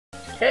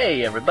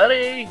Hey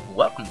everybody!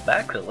 Welcome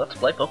back to Let's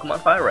Play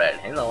Pokemon Fire Red.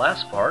 In the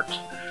last part,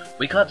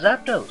 we caught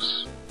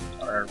Zapdos,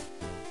 our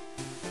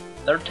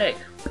third take.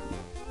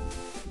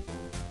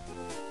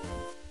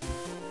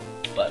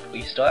 But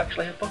we still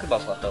actually have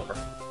Pokeballs left over.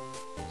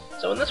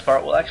 So in this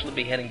part, we'll actually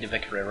be heading to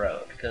Victory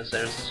Road, because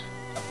there's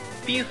a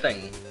few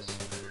things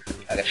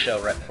I gotta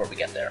show right before we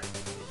get there.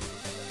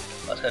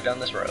 Let's head down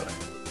this road.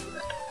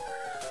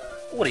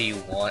 What do you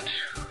want?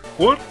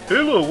 What?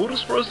 Halo, what a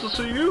surprise to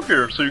see you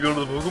here. So you go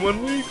to the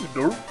Pokemon League?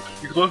 Derp.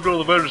 You collect all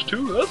the badges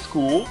too? That's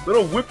cool. Then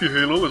I'll whip you,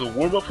 Halo, as a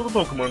warm-up for the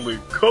Pokemon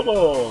League. Come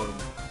on!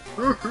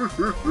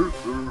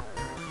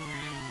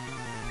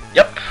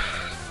 Yep.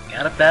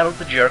 Gotta battle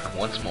the jerk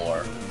once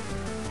more.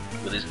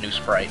 With his new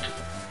sprite.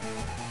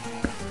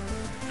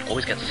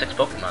 Always got 6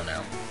 Pokemon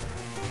now.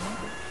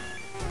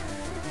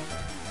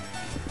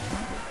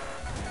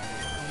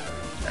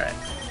 Alright.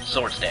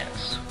 Sword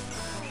Stance.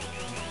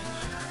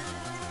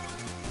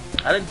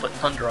 I didn't put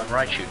Thunder on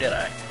Raichu, did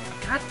I?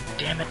 God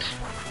damn it.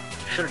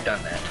 Should have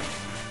done that.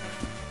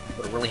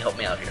 Would have really helped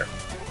me out here.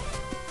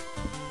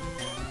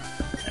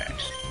 Alright.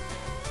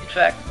 In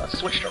fact, let's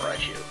switch to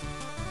Raichu.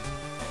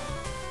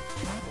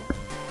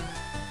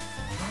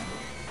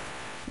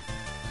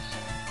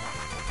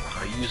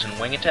 Are you using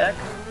Wing Attack?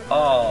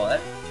 Oh,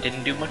 that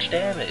didn't do much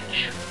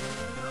damage.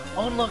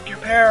 Oh look, you're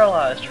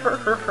paralyzed.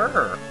 Alright,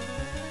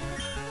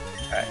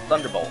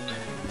 Thunderbolt.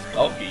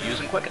 Oh, you're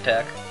using Quick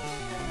Attack.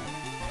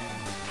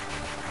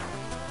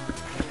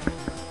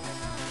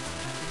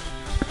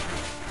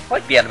 I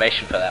like the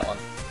animation for that one.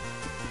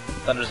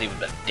 Thunder's even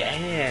better.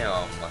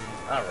 Damn!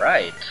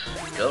 Alright,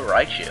 go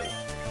Raichu.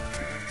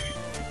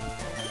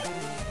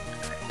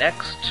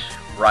 Next,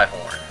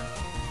 Rhyhorn.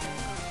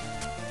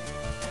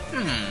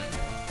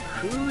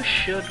 Who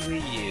should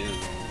we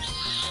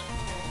use?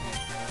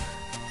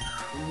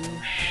 Who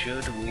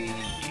should we use?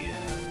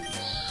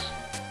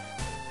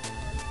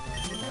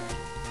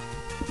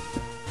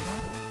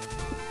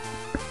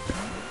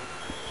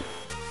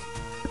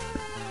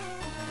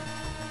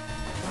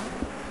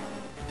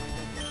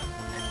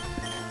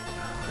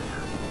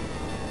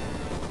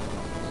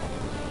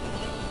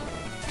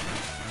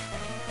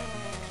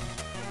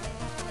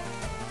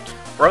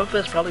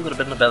 Brofist probably would have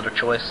been the better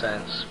choice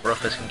since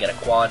Brofist can get a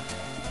quad,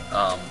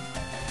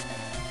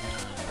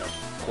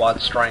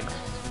 quad strength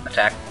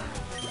attack,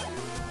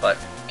 but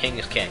King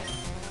is King.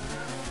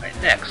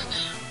 Alright,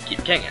 next,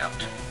 keep King out.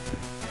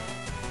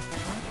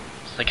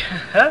 It's like,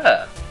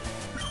 haha!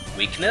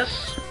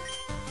 Weakness?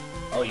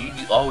 Oh,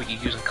 you're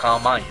using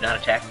Calm Mind, you're not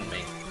attacking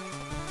me.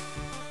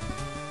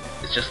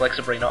 It's just like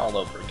Sabrina all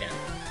over again.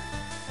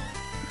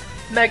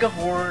 Mega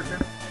Horn!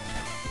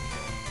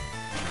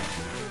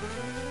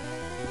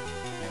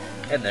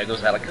 And there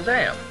goes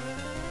Alakazam.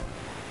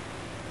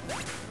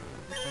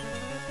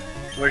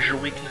 Where's your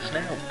weakness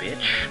now,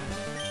 bitch?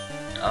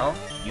 Oh,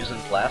 using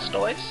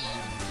Blastoise?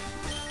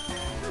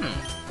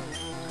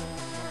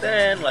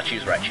 Then let's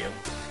use Raichu.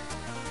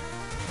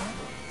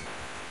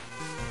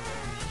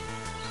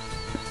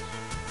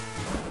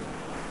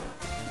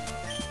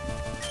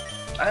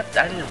 I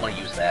didn't want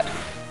to use that.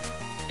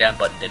 Down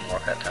button didn't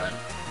work that time.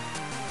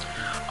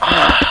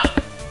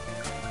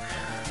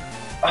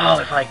 Oh,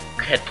 if I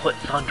had put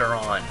Thunder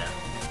on.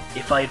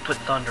 If I had put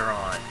Thunder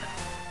on.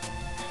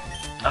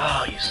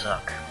 Oh, you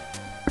suck.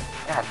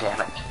 God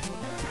damn it.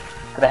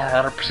 Could have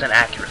had 100%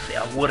 accuracy.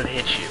 I would have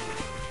hit you.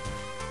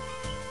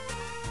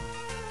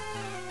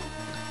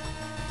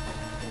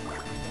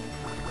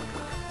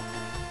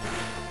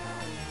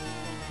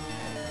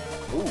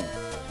 Ooh.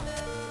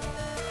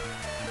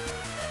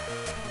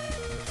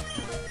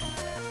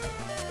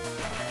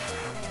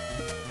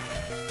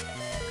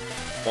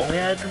 If only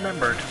I had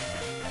remembered.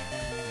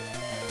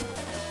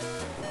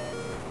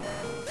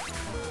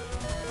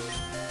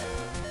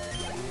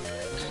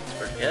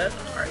 Good.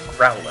 Alright,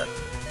 Growlithe.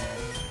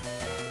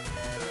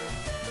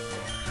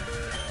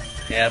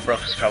 Yeah,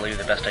 Bruff is probably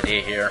the best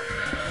idea here.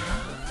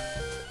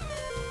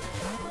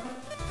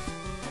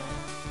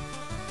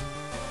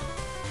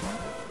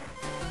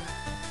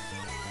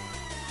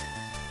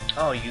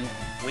 Oh, you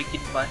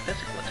weakened my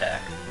physical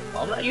attack.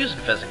 Well, I'm not using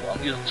physical,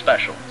 I'm using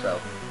special, so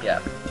yeah,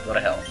 what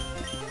the hell.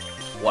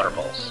 Water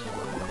Pulse.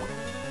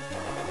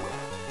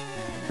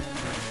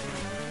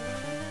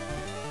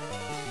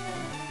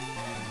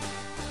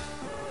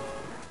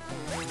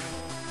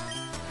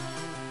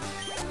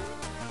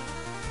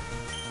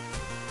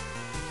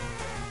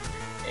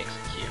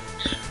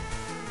 Execute.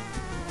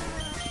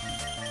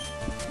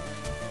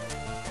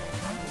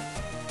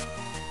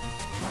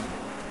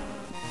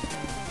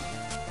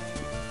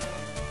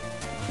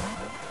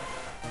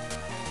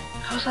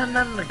 How's that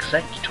not an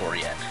executor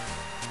yet?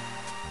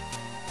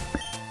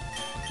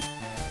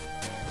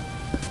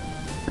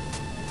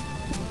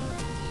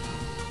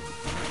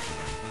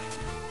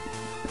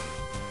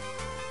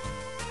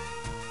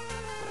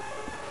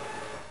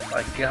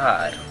 My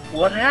god,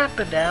 what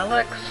happened,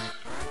 Alex?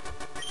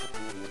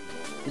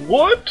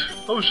 What?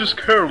 I was just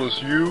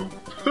careless, you.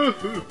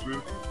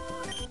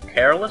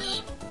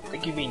 Careless? I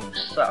think you mean you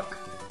suck.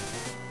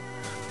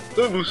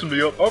 That loosened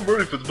me up. I'm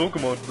ready for the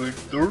Pokemon League,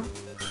 Derp.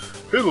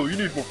 Halo, you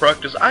need more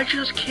practice. I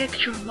just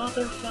kicked your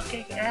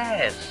motherfucking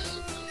ass.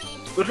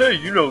 But hey,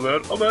 you know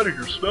that. I'm out of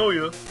here. Smell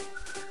ya.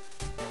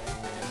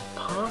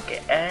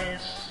 Punk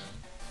ass.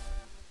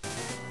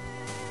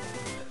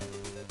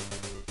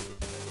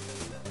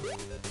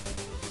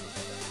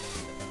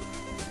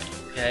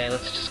 Okay,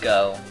 let's just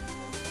go.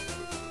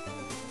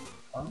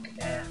 Punk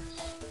ass.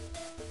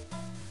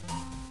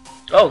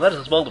 Oh, that is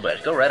a smolder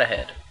badge. Go right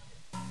ahead.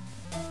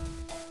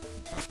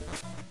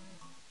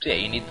 So yeah,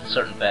 you need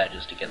certain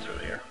badges to get through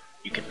here.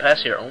 You can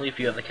pass here only if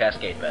you have the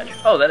Cascade badge.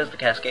 Oh, that is the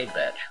Cascade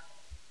badge.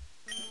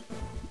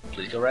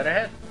 Please go right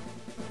ahead.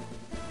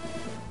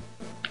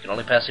 You can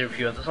only pass here if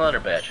you have the Thunder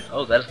badge.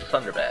 Oh, that is the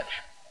Thunder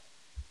badge.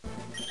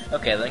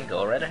 Okay, then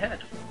go right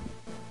ahead.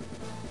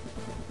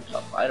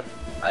 Oh,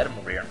 item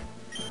over here.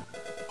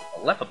 A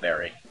Lepa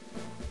Berry.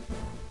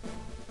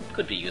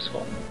 Could be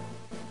useful.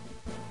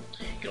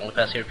 You can only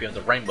pass here if you have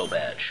the Rainbow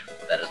badge.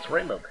 That is the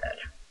Rainbow badge.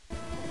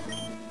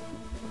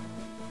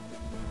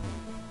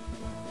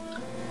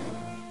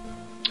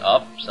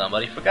 Oh,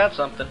 somebody forgot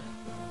something.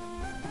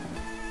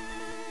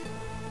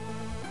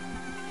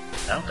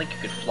 I don't think you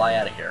could fly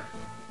out of here.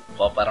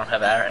 Well, I don't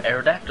have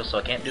Aerodactyl, so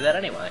I can't do that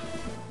anyway.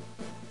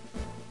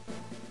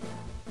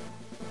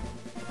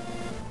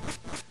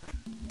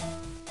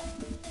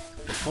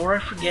 Before I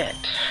forget...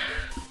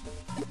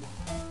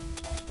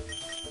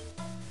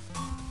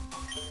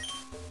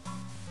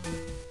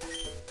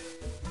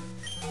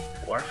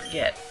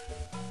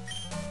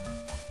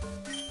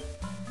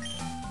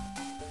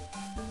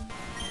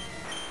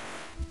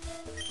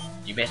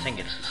 You may think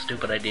it's a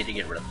stupid idea to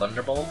get rid of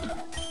Thunderbolt,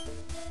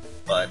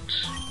 but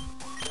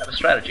I have a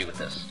strategy with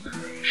this.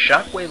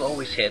 Shockwave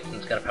always hits and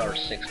it's got a power of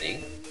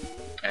 60,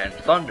 and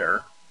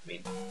Thunder,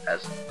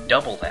 has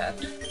double that,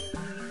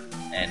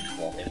 and,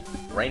 well, if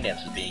Rain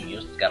Dance is being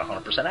used, it's got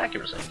 100%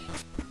 accuracy.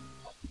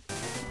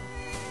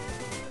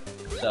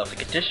 So if the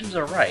conditions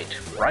are right,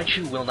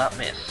 Raichu will not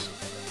miss.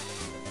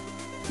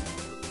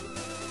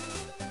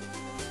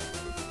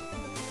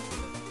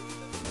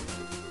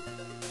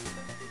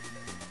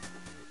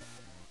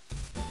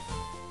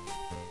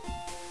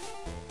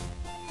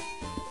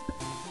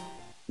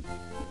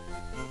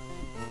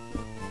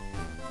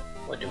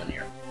 What are we doing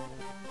here?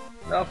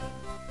 Well,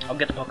 I'll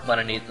get the Pokemon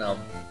I need and I'll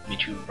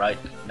meet you right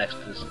next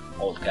to this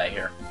old guy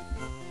here.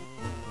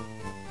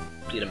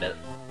 See you in a minute.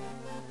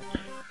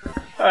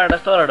 Alright, I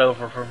thought it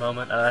over for a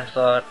moment, and I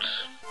thought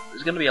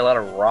there's gonna be a lot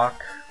of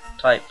rock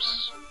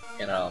types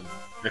in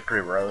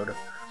Victory Road,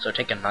 so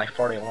taking Knife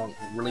Party along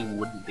really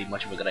wouldn't be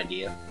much of a good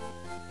idea.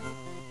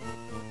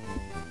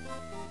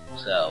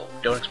 So,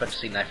 don't expect to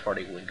see Knife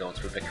Party when going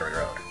through Victory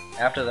Road.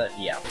 After that,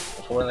 yeah.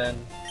 Before then,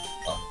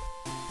 well,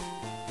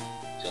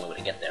 it's the only way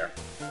to get there.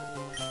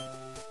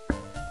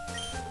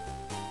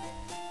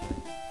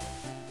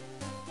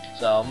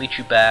 So I'll meet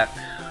you back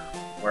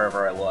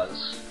wherever I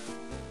was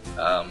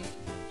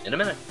in a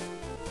minute.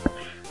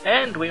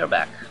 And we are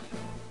back.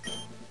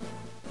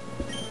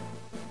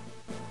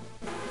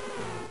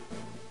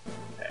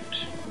 Right.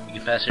 You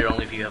can pass here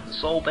only if you have the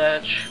Soul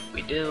Badge.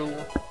 We do.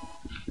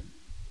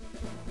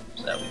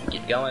 So we can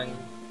keep going.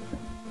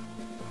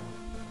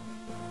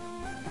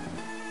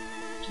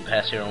 You can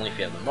pass here only if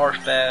you have the Marsh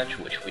Badge,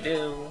 which we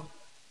do.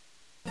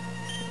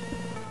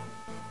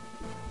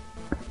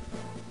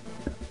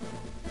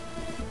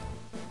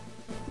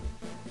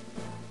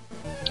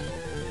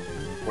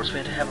 Of course, we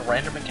had to have a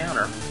random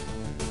encounter.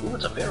 Ooh,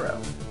 it's a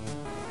Pharaoh.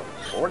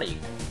 40.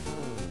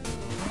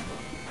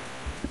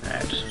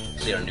 Alright,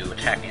 see our new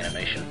attack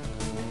animation.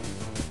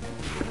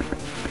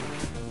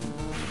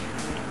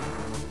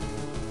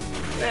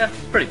 Yeah,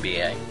 it's pretty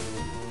BA.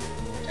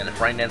 And if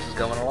Rain Dance is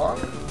going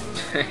along,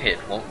 it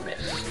won't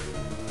miss.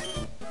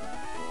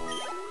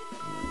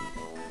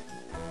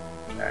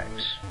 Alright.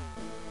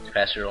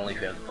 Pass here only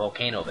if you have the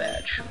Volcano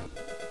Badge,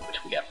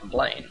 which we got from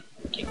Blaine.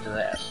 Kicked his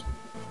ass.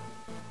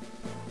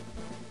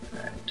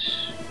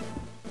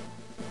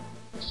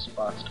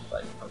 Spots to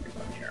fight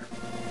Pokemon here.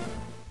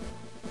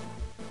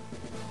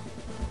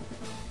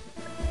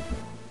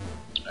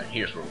 Alright,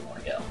 here's where we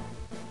want to go.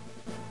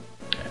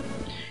 Okay.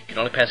 You can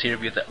only pass here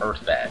if you get the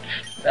Earth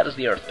Badge. That is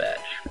the Earth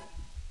Badge.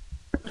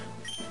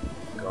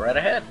 Go right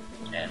ahead.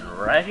 And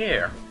right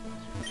here,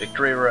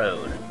 Victory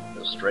Road.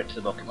 Go straight to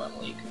the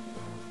Pokemon League.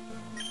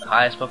 The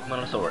highest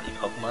Pokemon authority,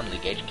 Pokemon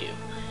League HQ.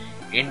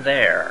 In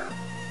there,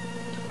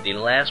 the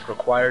last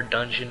required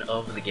dungeon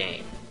of the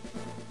game.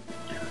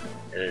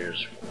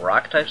 There's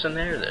rock types in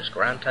there, there's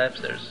ground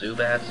types, there's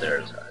Zubats,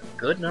 there's a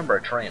good number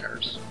of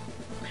trainers.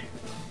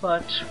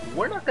 But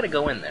we're not going to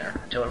go in there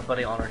until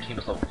everybody on our team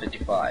is level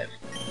 55.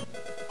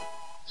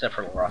 Except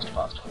for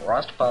Larostipasta.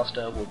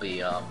 Larostipasta will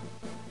be,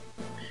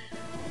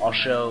 I'll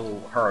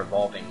show her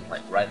evolving,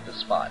 like, right at this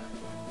spot.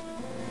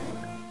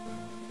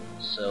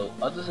 So,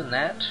 other than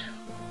that,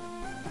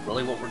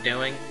 really what we're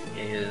doing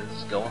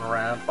is going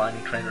around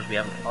finding trainers we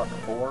haven't fought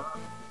before,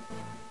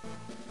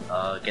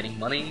 getting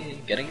money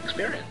and getting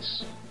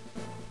experience.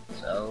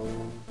 So,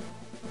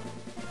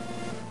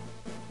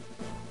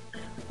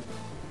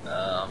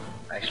 I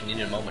actually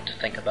needed a moment to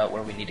think about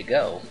where we need to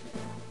go.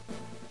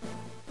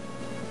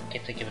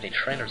 Can't think of any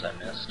trainers I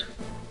missed.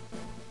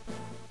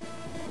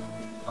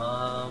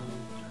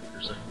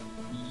 There's a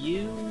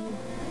few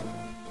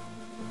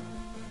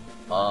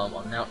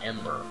on Mount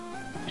Ember,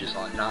 which is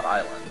on Knot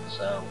Island,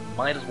 so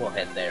might as well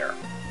head there.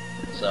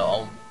 So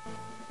I'll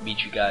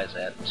meet you guys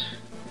at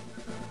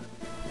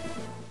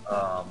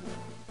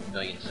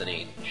Million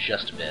City in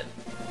just a bit.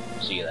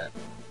 See you then.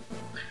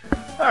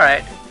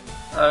 Alright,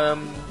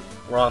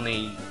 we're on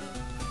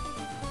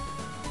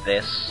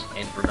this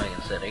in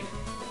Vermilion City.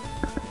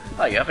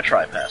 Oh, you have a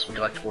tri-pass. Would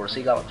you like to board a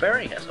Seagull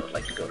Ferry? Yes, I would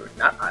like to go to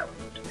Knot Island.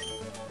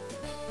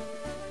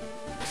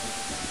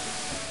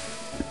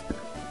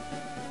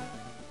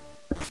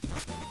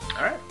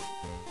 Alright.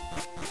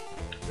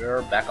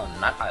 We're back on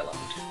Knot Island.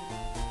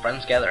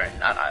 Friends gather in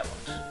Knot Island.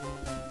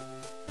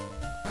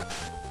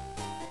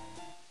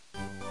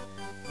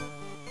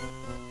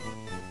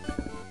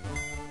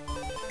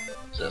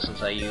 So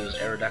since I used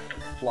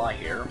Aerodactyl Fly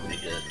here, we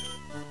need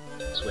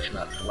to switch him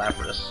out to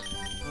Lapras.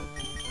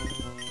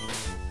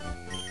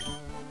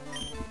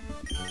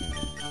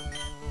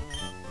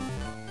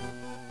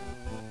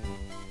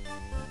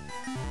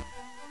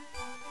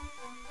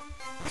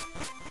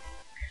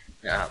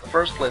 Now, the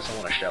first place I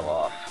want to show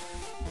off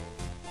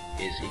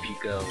is if you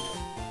go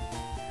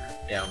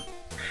down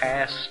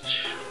past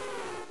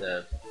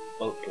the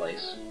boat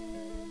place,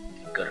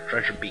 go to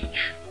Treasure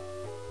Beach.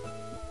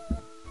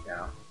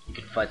 Now, you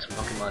can fight some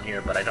Pokemon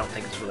here, but I don't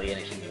think it's really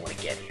anything you want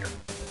to get here.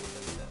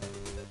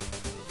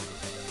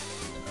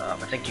 I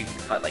think you can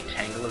fight like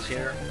Tangalas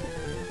here.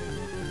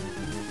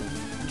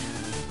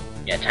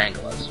 Yeah,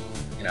 Tangalas.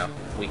 You know,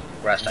 weak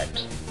grass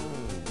types.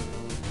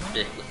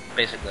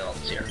 Basically all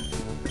that's here.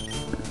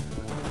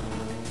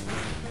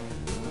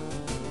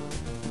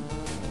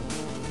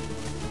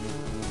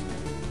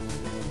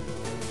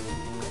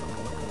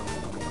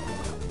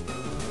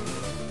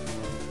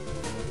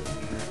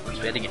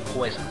 We had to get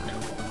poisoned.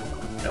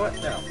 You know what?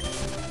 No.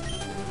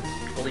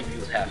 I'll leave you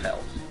with half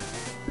health.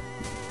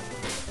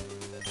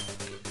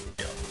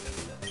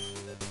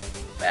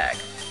 Bag.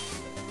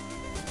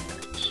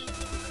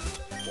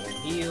 Full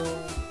heal.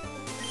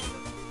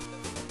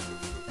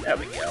 There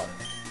we go.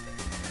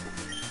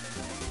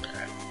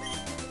 Alright.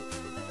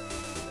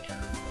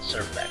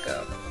 Surf back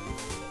up.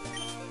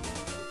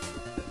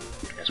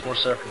 There's more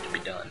surfing to be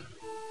done.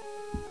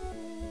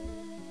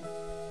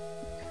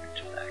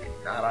 Back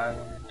at Knot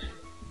Island.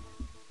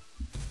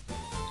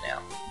 Now,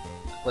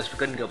 the place we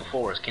couldn't go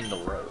before is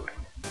Kindle Road.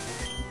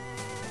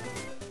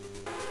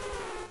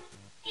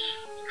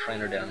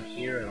 Trainer down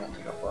here, I don't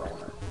think I'll follow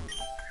her.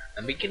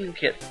 I'm beginning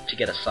to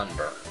get a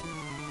sunburn.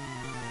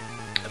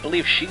 I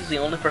believe she's the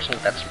only person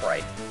with that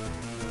sprite.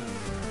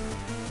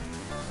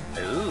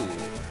 Ooh.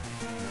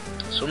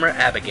 Swimmer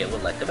Abigail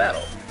would like to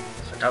battle.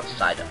 Sent out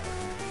Psyduck.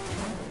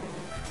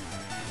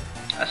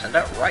 I sent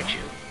out Raichu.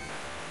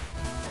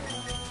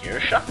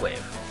 Here's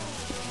Shockwave.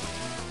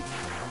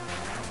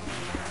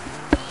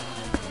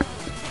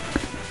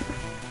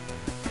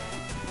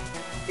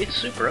 It's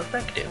super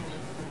effective.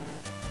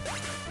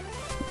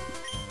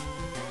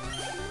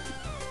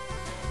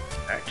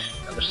 Alright,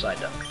 another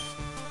Psyduck.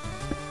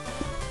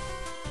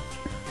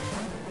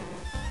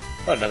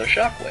 Another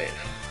Shockwave.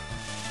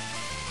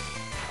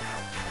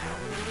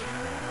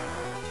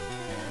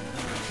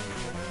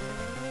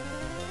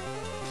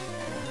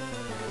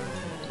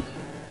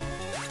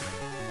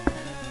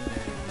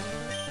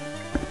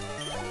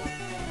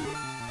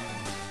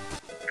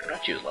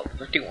 Raichu's level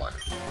 51.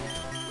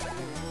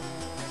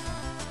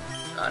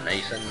 Now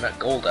you send that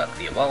Golduck,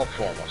 the evolved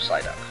form of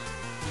Psyduck.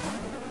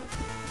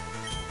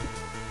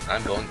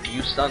 I'm going to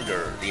use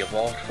Thunder, the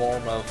evolved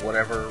form of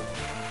whatever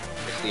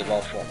it's the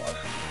evolved form of.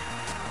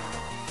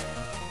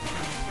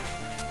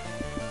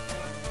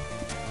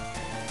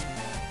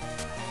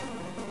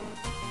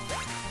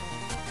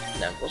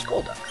 And then goes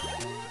Golduck.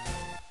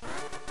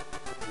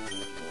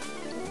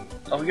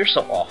 Oh, you're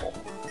so awful.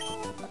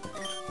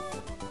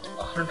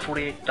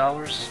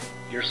 $148?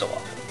 You're so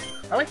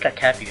awful. I like that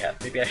cap you have.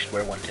 Maybe I should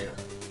wear one too.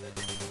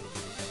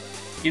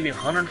 Give me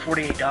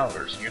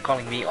 $148 and you're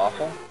calling me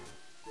awful?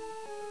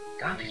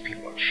 God, these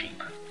people are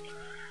cheap.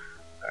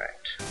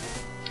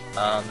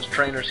 Alright. There's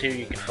trainers here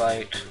you can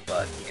fight,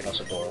 but you can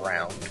also go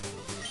around.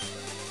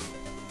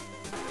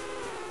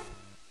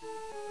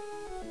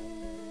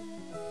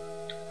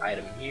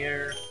 Item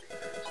here.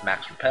 It's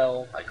Max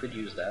Repel. I could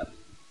use that.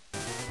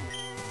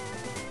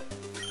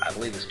 I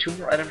believe there's 2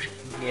 more items you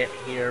can get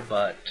here,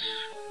 but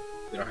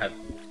we don't have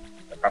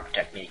the proper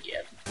technique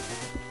yet.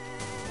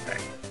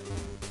 Alright.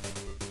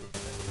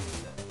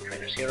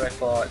 Trainers here I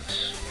fought.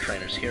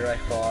 Trainers here I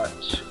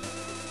fought.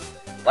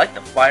 Light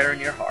the fire in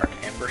your heart,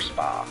 Ember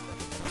Spa.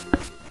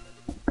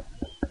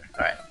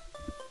 Alright.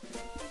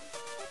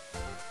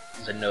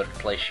 This is a noted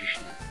place you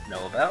should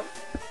know about.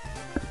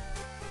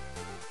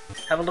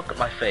 Have a look at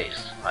my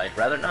face. I'd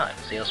rather not.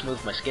 See how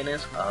smooth my skin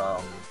is?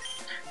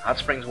 Hot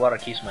springs water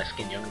keeps my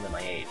skin younger than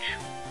my age.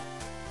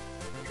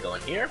 Go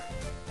in here.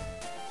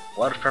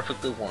 Water's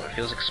perfectly warm. It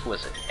feels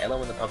exquisite. Hello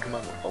when the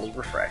Pokemon were fully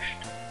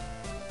refreshed.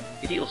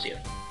 It heals you.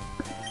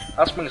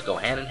 Hot springs go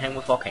hand in hand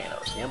with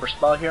volcanoes. The Ember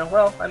Spa here?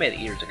 Well, I made it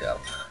years ago.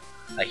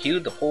 I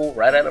hewed the hole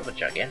right out of a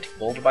gigantic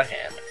boulder by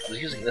hand. I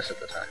was using this at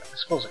the time. I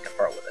suppose I can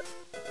part with it.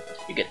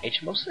 You get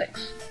HMO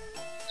 6.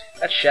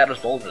 That shatters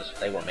boulders if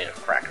they were made of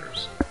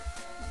crackers.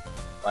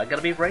 Why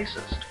gotta be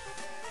racist?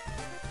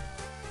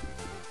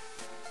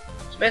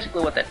 So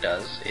basically what that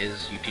does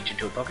is you teach it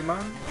to a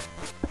Pokemon,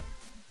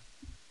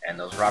 and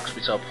those rocks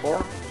we saw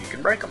before, you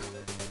can break them.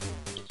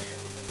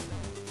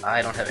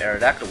 I don't have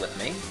Aerodactyl with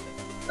me.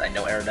 I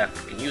know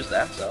Aerodactyl can use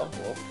that, so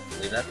we'll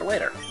leave that for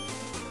later.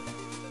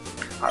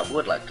 I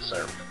would like to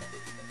serve.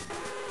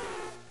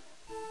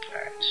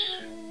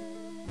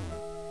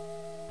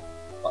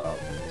 Alright.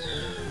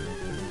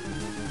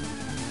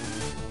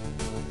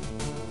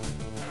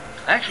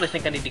 I actually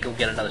think I need to go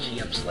get another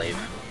TM slave.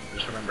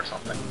 Just remember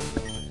something.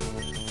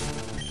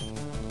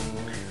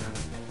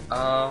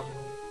 Let's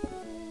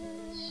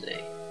see.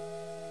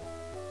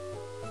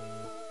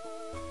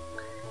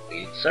 We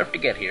need surf to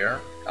get here.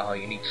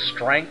 You need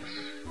strength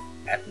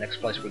at the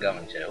next place we're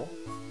going to.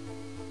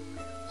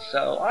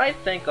 So I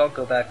think I'll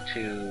go back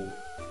to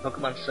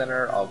Pokemon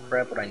Center, I'll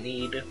grab what I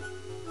need,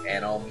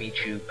 and I'll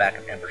meet you back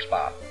at Ember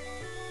Spa.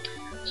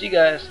 See you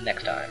guys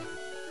next time.